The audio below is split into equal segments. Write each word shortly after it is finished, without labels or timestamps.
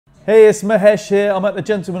Hey, it's Mahesh here. I'm at the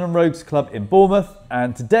Gentlemen and Rogues Club in Bournemouth,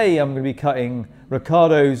 and today I'm going to be cutting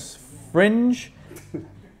Ricardo's fringe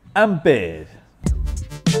and beard.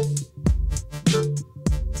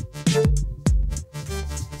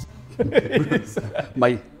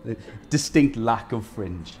 My distinct lack of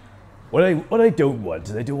fringe. What I don't want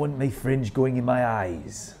is I don't want my fringe going in my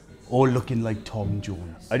eyes. Or looking like Tom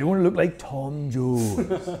Jones. I don't want to look like Tom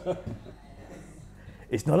Jones.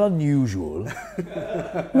 It's not unusual.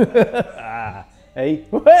 Hey,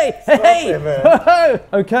 hey!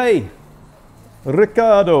 Okay,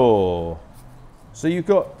 Ricardo. So you've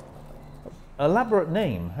got an elaborate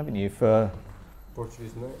name, haven't you, for...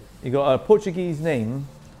 Portuguese name. You got a Portuguese name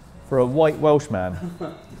for a white Welshman.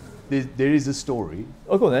 There is a story.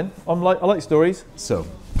 Oh, go on then. I like stories. So,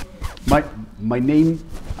 my name,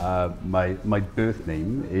 my birth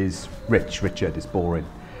name is Richard. It's boring.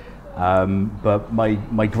 But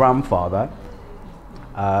my grandfather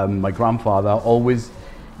always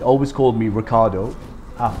called me Ricardo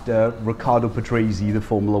after Riccardo Patrese, the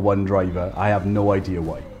Formula One driver. I have no idea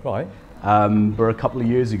why. Right. But a couple of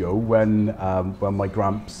years ago, when my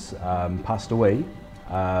gramps passed away,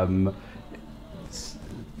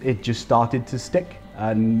 it just started to stick,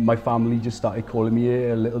 and my family just started calling me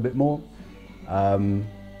a little bit more. And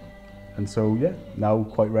so yeah, now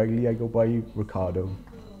quite regularly I go by Ricardo.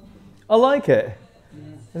 I like it.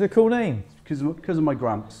 It's a cool name. Because of my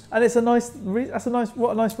gramps. And it's a nice,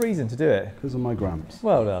 what a nice reason to do it. Because of my gramps.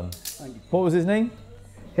 Well done. Thank you. What was his name?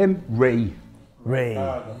 Him, Ray. Ray.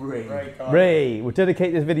 We'll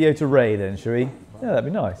dedicate this video to Ray then, shall we? Yeah, that'd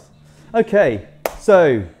be nice. Okay,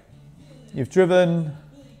 so you've driven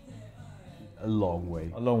A long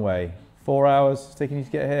way. a long way. 4 hours it's taking you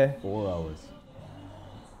to get here 4 hours.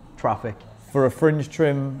 Traffic. for a fringe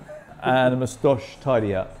trim and a moustache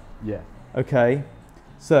tidy up. Yeah. Okay,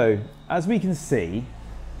 so as we can see,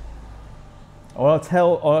 I want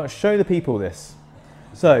to show the people this.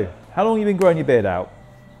 So, how long have you been growing your beard out?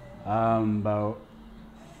 About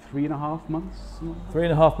 3.5 months.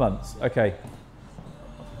 3.5 months. Okay.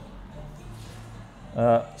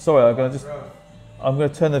 Sorry, I'm going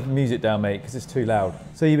to turn the music down, mate, because it's too loud.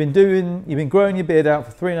 So you've been growing your beard out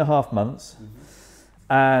for 3.5 months,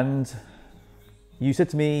 and you said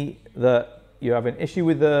to me that you have an issue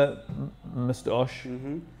with the moustache,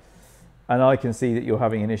 and I can see that you're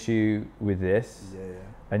having an issue with this. Yeah.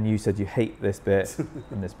 And you said you hate this bit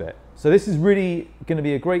and this bit. So this is really going to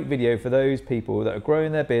be a great video for those people that are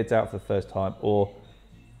growing their beards out for the first time, or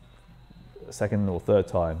second or third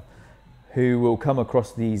time, who will come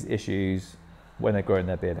across these issues when they're growing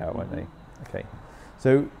their beard out, won't they? Okay.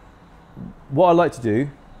 So what I like to do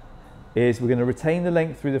is we're going to retain the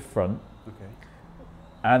length through the front. Okay.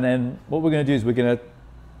 And then what we're going to do is we're going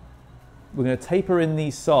to taper in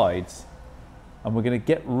these sides, and we're going to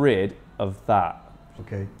get rid of that.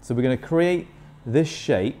 Okay. So we're going to create this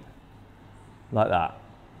shape like that.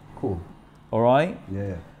 Cool. All right?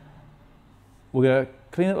 Yeah. We're going to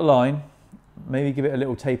clean up the line, maybe give it a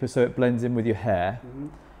little taper so it blends in with your hair.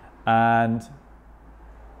 And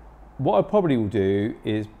what I probably will do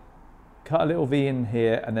is cut a little V in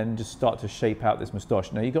here and then just start to shape out this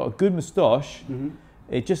moustache. Now you've got a good moustache,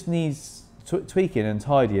 it just needs tweaking and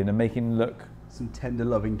tidying and making look... Some tender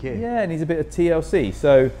loving care. Yeah, it needs a bit of TLC.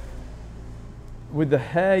 So with the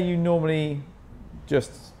hair, you normally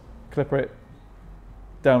just clip it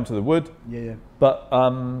down to the wood. Yeah. But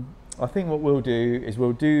I think what we'll do is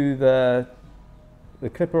we'll do the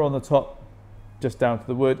clipper on the top just down to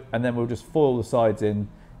the wood, and then we'll just foil the sides in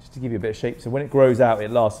just to give you a bit of shape. So when it grows out,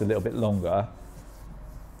 it lasts a little bit longer.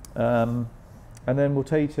 And then we'll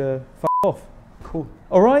tell you to f off. Cool.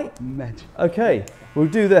 All right? Magic. Okay, we'll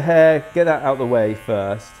do the hair, get that out of the way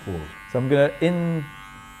first. Cool. So I'm going to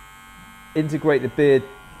integrate the beard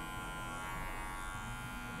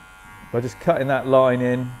by just cutting that line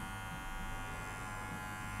in,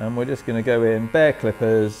 and we're just going to go in bare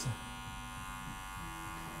clippers.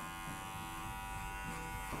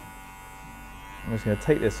 I'm just going to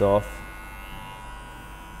take this off.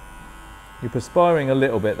 You're perspiring a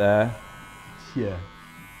little bit there. Yeah.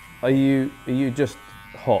 Are you just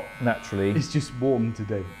hot naturally? It's just warm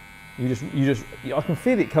today. I can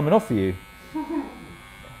feel it coming off of you.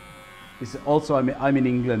 It's also, I'm in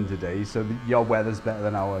England today, so your weather's better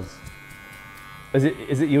than ours. Is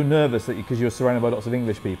it you're nervous that because you're surrounded by lots of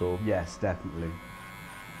English people? Yes, definitely.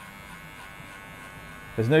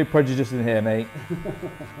 There's no prejudice in here, mate.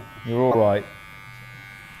 You're all right.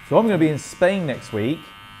 So I'm going to be in Spain next week.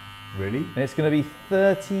 Really? And it's going to be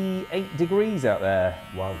 38 degrees out there.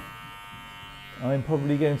 Wow. I'm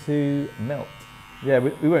probably going to melt. Yeah,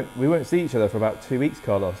 we won't see each other for about 2 weeks,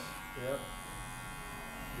 Carlos. Yeah.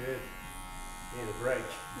 good. Need a break.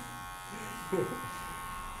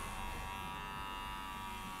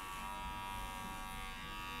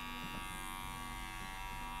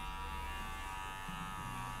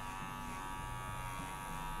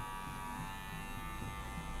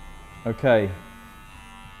 Okay.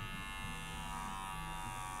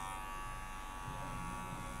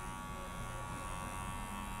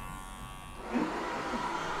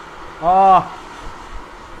 Ah.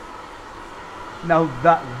 Now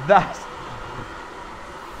that's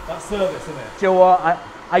service, isn't it? Do you know what?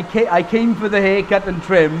 I came for the haircut and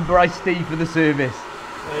trim, but I stayed for the service.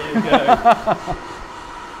 There you go.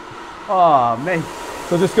 Oh, mate.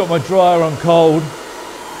 So I just got my dryer on cold.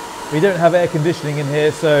 We don't have air conditioning in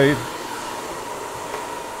here, so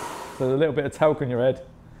there's a little bit of talc on your head.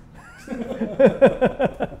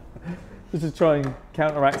 Just to try and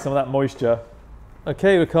counteract some of that moisture.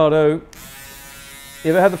 Okay, Ricardo,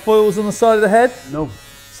 you ever had the foils on the side of the head? No.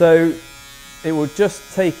 So it will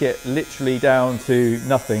just take it literally down to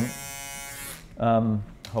nothing.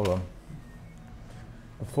 Hold on.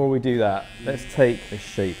 Before we do that, let's take the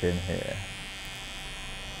shape in here.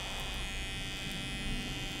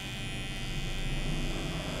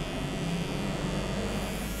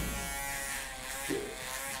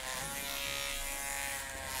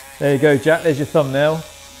 There you go, Jack, there's your thumbnail.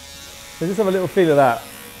 So just have a little feel of that.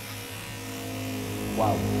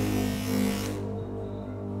 Wow.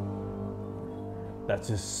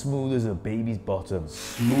 That's as smooth as a baby's bottom.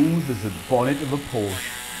 Smooth as the bonnet of a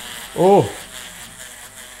Porsche. Oh!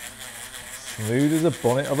 Smooth as the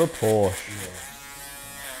bonnet of a Porsche. Yeah.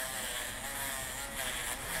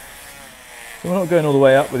 So we're not going all the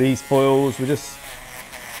way up with these foils, we're just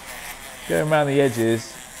going around the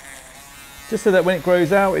edges. Just so that when it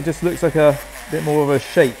grows out, it just looks like a bit more of a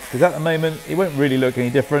shape. Because at the moment, it won't really look any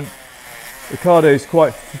different. Ricardo's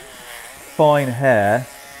quite fine hair,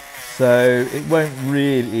 so it won't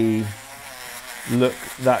really look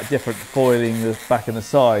that different foiling the back and the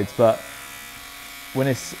sides. But when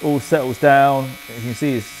it all settles down, you can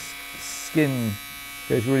see his skin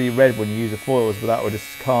goes really red when you use the foils, but that will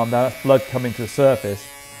just calm down. That's blood coming to the surface.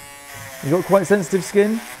 You've got quite sensitive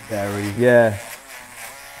skin? Very. Yeah.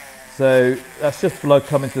 So that's just blood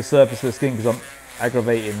coming to the surface of the skin because I'm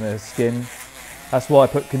aggravating the skin. That's why I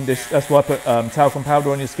put talcum powder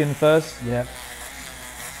on your skin first. Yeah.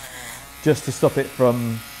 Just to stop it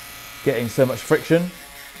from getting so much friction.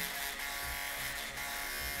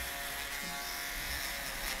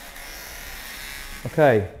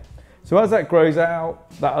 Okay. So as that grows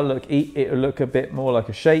out, it'll look a bit more like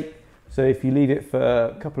a shape. So if you leave it for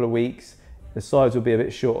a couple of weeks, the sides will be a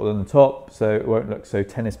bit shorter than the top, so it won't look so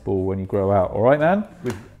tennis ball when you grow out. All right, man?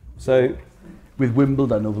 With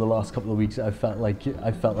Wimbledon over the last couple of weeks, I felt like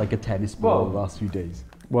a tennis ball the last few days.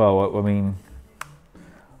 Well, I mean,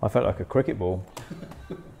 I felt like a cricket ball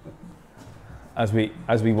as we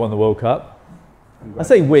won the World Cup. I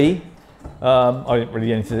say we. I didn't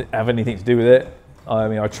really have anything to do with it. I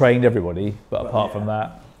mean, I trained everybody, but apart from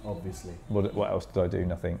that, obviously, what else did I do?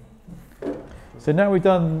 Nothing. So now we've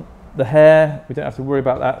done the hair, we don't have to worry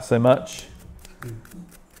about that so much.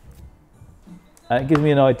 And it gives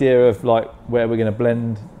me an idea of like where we're going to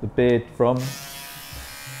blend the beard from.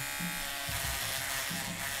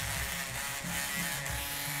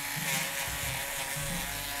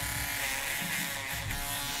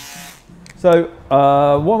 So what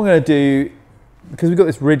I'm going to do, because we've got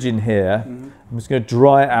this ridge in here, I'm just going to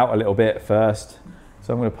dry it out a little bit first.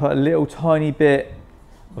 So I'm going to put a little tiny bit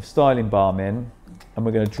of styling balm in, and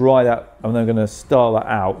we're going to dry that, and then I'm going to style that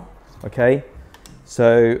out, okay?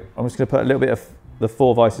 So I'm just going to put a little bit of the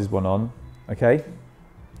Four Vices one on, okay?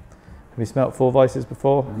 Have you smelt Four Vices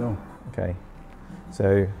before? No. Okay.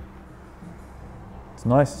 So it's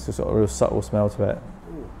nice, it's just got a real subtle smell to it.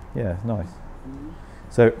 Yeah, it's nice.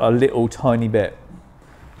 So a little tiny bit.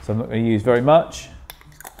 So I'm not going to use very much.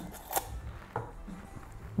 A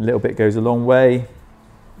little bit goes a long way.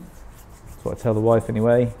 That's what I tell the wife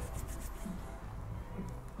anyway.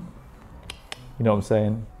 You know what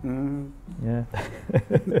I'm saying? Yeah.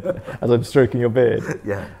 As I'm stroking your beard.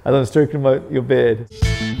 Yeah. As I'm stroking your beard.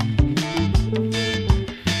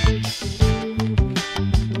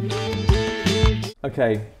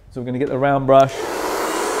 Okay, so we're going to get the round brush.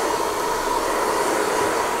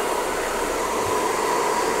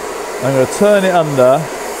 I'm going to turn it under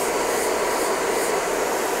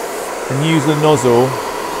and use the nozzle .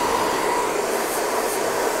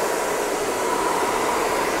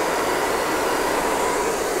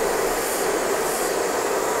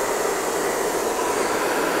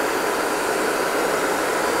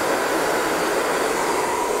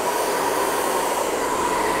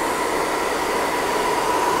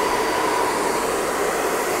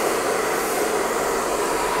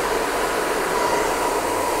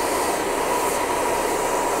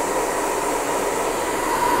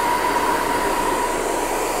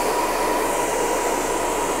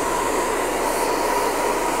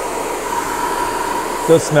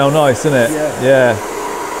 does smell nice, doesn't it? Yeah.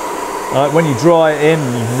 Like when you dry it in,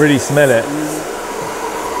 you can really smell it.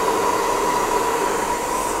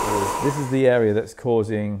 This is the area that's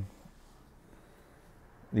causing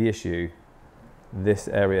the issue. This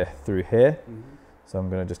area through here. So I'm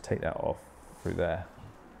going to just take that off through there.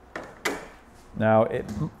 Now it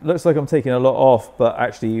looks like I'm taking a lot off, but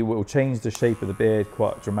actually it will change the shape of the beard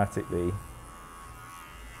quite dramatically.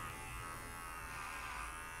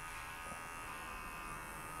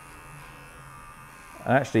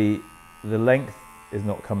 And actually the length is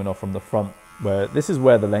not coming off from the front, where this is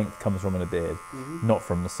where the length comes from in a beard, not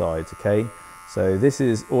from the sides, okay? So this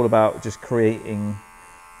is all about just creating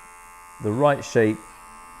the right shape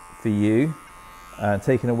for you and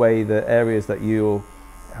taking away the areas that you're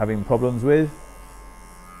having problems with.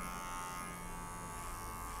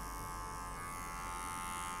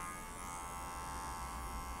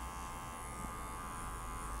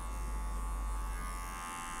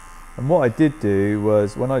 And what I did do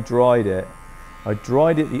was, when I dried it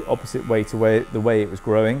the opposite way to the way it was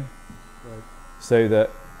growing. Right. So that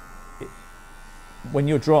when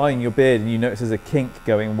you're drying your beard and you notice there's a kink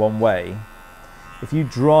going one way, if you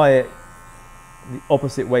dry it the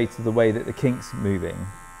opposite way to the way that the kink's moving,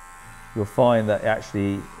 you'll find that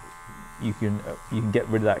actually you can get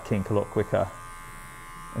rid of that kink a lot quicker.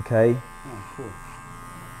 Okay? Oh, cool.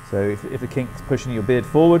 So if the kink's pushing your beard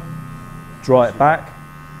forward, dry it back,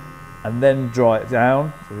 and then dry it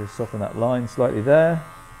down. So just soften that line slightly there.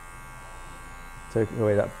 Take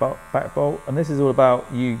away that back bolt. And this is all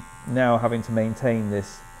about you now having to maintain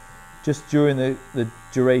this just during the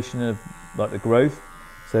duration of like the growth.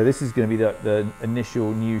 So this is going to be the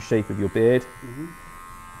initial new shape of your beard.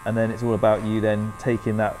 And then it's all about you then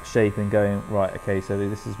taking that shape and going, right, okay, so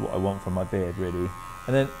this is what I want from my beard, really.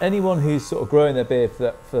 And then anyone who's sort of growing their beard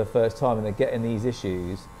for the first time and they're getting these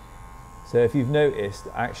issues, so if you've noticed,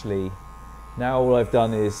 actually, now all I've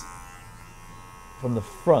done is, from the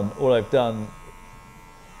front, all I've done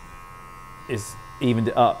is evened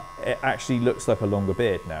it up. It actually looks like a longer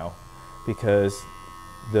beard now, because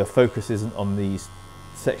the focus isn't on these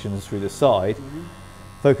sections through the side,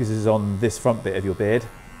 focus is on this front bit of your beard,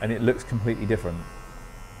 and it looks completely different.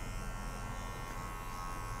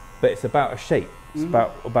 But it's about a shape. It's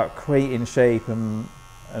about creating shape and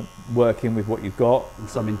working with what you've got. And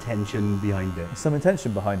some intention behind it. Some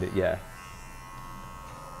intention behind it, yeah.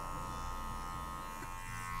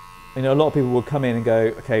 You know, a lot of people will come in and go,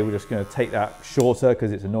 okay, we're just going to take that shorter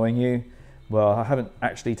because it's annoying you. Well, I haven't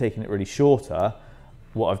actually taken it really shorter.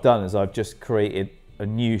 What I've done is I've just created a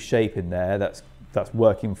new shape in there that's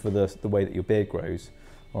working for the way that your beard grows.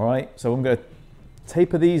 All right, so I'm going to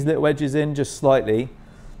taper these little edges in just slightly.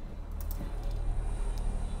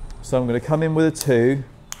 So I'm going to come in with a 2,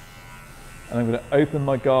 and I'm going to open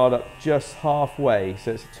my guard up just halfway.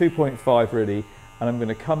 So it's 2.5 really, and I'm going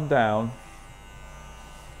to come down,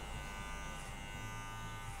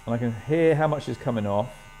 and I can hear how much is coming off.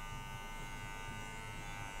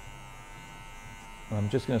 And I'm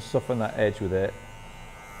just going to soften that edge with it.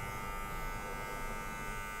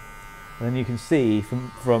 And then you can see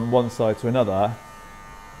from one side to another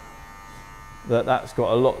that that's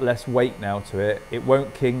got a lot less weight now to it. It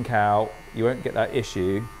won't kink out, you won't get that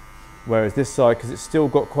issue. Whereas this side, because it's still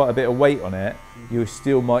got quite a bit of weight on it, you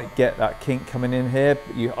still might get that kink coming in here,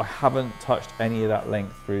 but I haven't touched any of that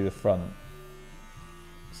length through the front.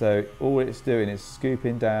 So all it's doing is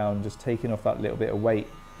scooping down, just taking off that little bit of weight,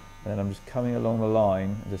 and then I'm just coming along the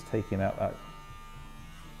line and just taking out that.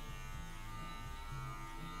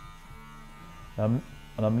 And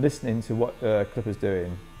I'm listening to what the clipper's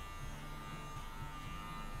doing.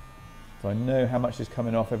 So I know how much is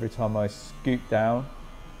coming off every time I scoop down.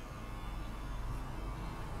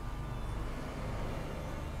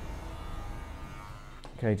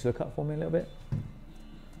 Okay, just look up for me a little bit.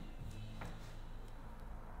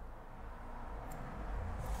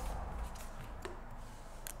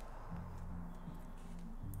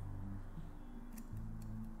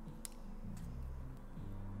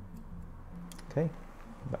 Okay,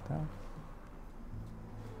 back down.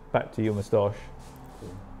 Back to your moustache.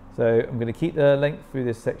 So I'm going to keep the length through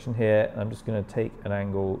this section here, and I'm just going to take an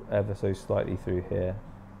angle ever so slightly through here.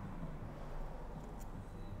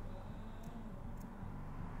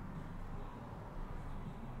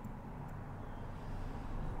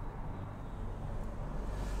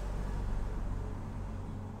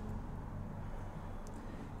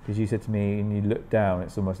 Because you said to me, and you look down,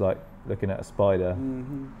 it's almost like looking at a spider.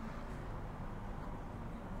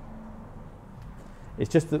 It's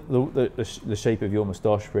just the shape of your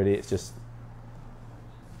moustache, really. It's just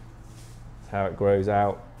how it grows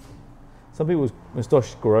out. Some people's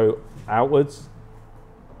moustache grow outwards,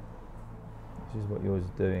 This is what yours is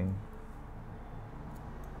doing.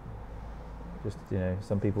 Just, you know,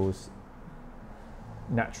 some people's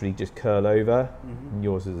naturally just curl over, and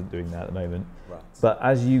yours isn't doing that at the moment. Right. But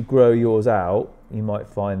as you grow yours out, you might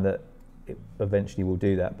find that it eventually will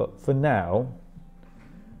do that. But for now,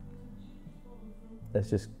 let's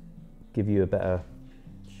just give you a better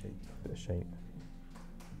bit of shape.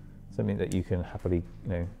 Something that you can happily, you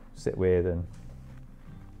know, sit with and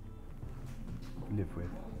live with.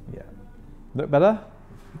 Yeah. Look better?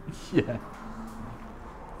 Yeah.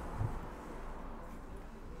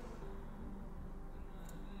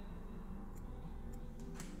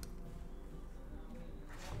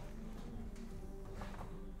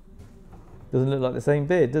 Doesn't look like the same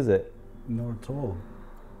beard, does it? Not at all.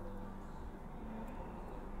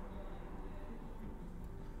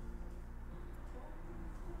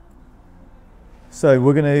 So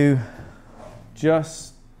we're going to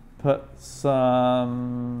just put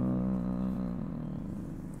some,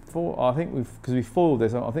 I think because we foiled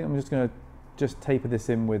this, I think I'm just going to just taper this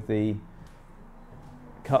in with the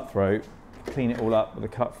cutthroat, clean it all up with the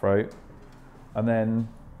cutthroat, and then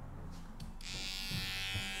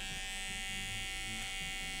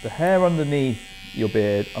the hair underneath your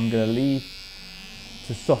beard I'm going to leave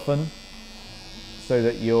to soften so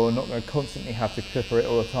that you're not going to constantly have to clipper it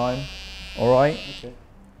all the time. All right? Okay.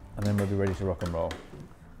 And then we'll be ready to rock and roll.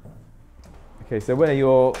 Okay, so where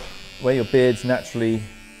your beard's naturally,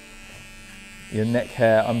 your neck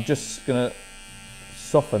hair, I'm just going to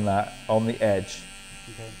soften that on the edge.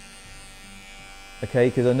 Okay. Okay,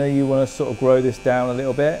 because I know you want to sort of grow this down a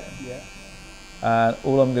little bit. Yeah. And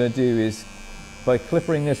all I'm going to do is, by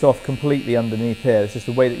clippering this off completely underneath here, it's just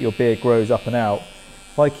the way that your beard grows up and out.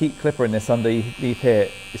 If I keep clippering this underneath here,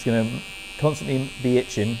 it's going to constantly be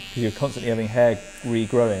itching because you're constantly having hair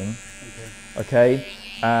regrowing. Okay,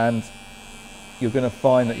 and you're going to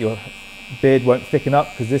find that your beard won't thicken up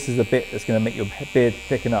because this is the bit that's going to make your beard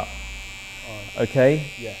thicken up.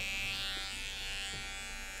 Okay? Yeah.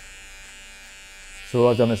 So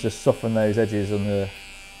what I've done is just soften those edges on the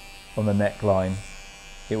neckline.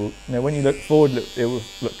 It will, you know, when you look forward, it will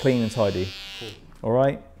look clean and tidy. Cool. All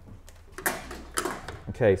right?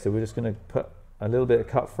 Okay, so we're just going to put a little bit of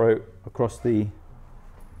cutthroat across the...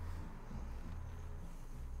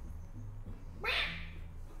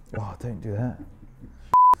 Oh, don't do that.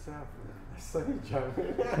 Somebody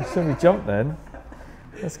jumped then.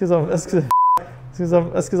 That's because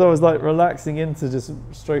I was like relaxing into just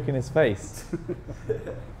stroking his face.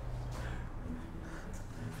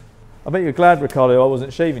 I bet you're glad, Ricardo, I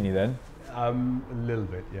wasn't shaving you then. A little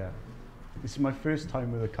bit, yeah. This is my first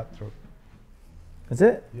time with a cutthroat. Is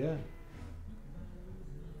it? Yeah.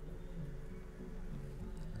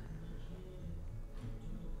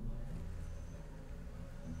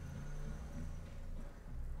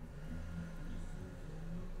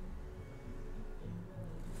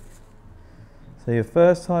 So your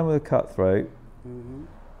first time with a cutthroat, and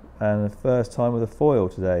the first time with a foil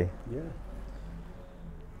today. Yeah.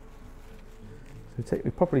 So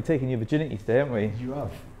we've properly taken your virginity today, haven't we? You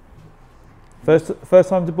have. First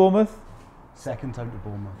time to Bournemouth? Second time to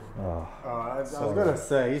Bournemouth. Oh. I was gonna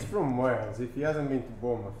say, he's from Wales. If he hasn't been to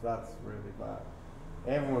Bournemouth, that's really bad.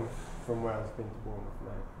 Everyone from Wales has been to Bournemouth,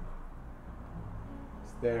 mate.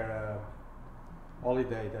 It's their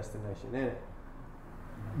holiday destination, isn't it?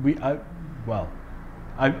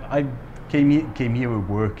 I came here with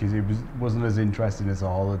work because it wasn't as interesting as a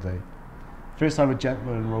holiday. First time with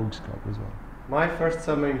Gentleman and Rogues Club as well. My first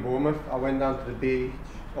summer in Bournemouth, I went down to the beach.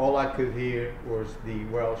 All I could hear was the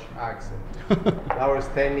Welsh accent. That was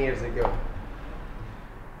 10 years ago.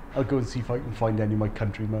 I'll go and see if I can find any of my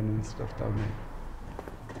countrymen and stuff down there.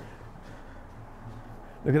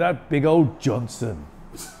 Look at that big old Johnson.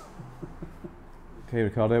 Okay,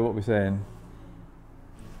 Ricardo, what are we saying?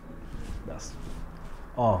 That's...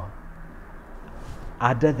 Oh.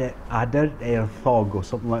 Adder thog or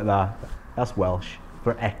something like that. That's Welsh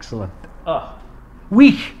for excellent. Ah.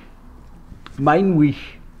 Wych! Mein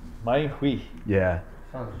wych. Mein wych. Yeah.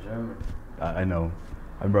 Sounds German. I know.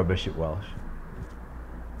 I'm rubbish at Welsh.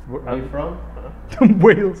 Where are you from?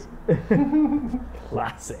 Wales.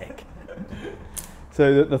 Classic.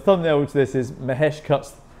 So the thumbnail to this is Mahesh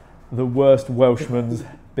cuts the worst Welshman's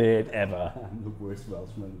beard ever. I'm the worst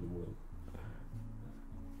Welshman in the world.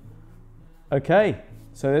 Okay,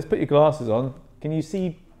 so let's put your glasses on. Can you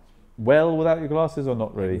see well without your glasses or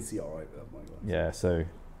not really? I can see alright without my glasses. Yeah, so.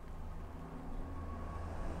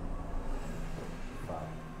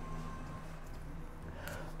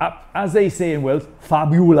 As they say in Wales,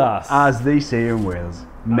 fabulous. As they say in Wales,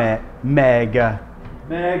 mega.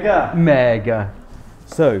 Mega. Mega.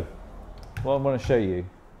 So, what I want to show you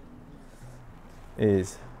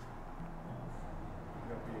is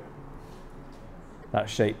that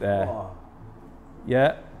shape there. Oh,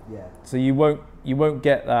 Yeah. yeah. So you won't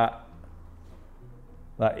get that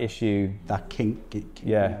issue. That kink.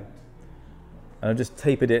 Yeah. Out. And I've just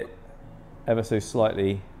tapered it ever so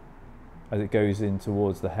slightly as it goes in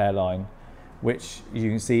towards the hairline, which you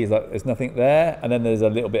can see is like there's nothing there, and then there's a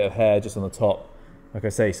little bit of hair just on the top. Like I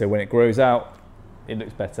say, so when it grows out, it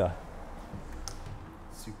looks better.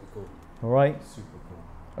 Super cool. All right. Super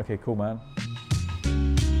cool. Okay, cool, man.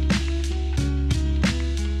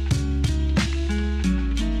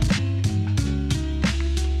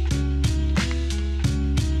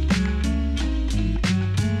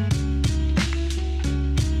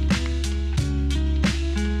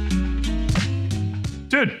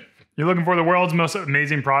 Dude, you're looking for the world's most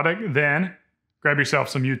amazing product? Then grab yourself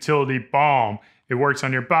some utility balm. It works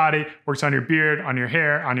on your body, works on your beard, on your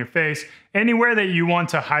hair, on your face, anywhere that you want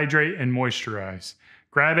to hydrate and moisturize.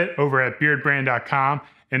 Grab it over at beardbrand.com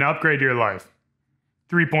and upgrade your life.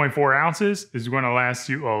 3.4 ounces is going to last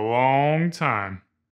you a long time.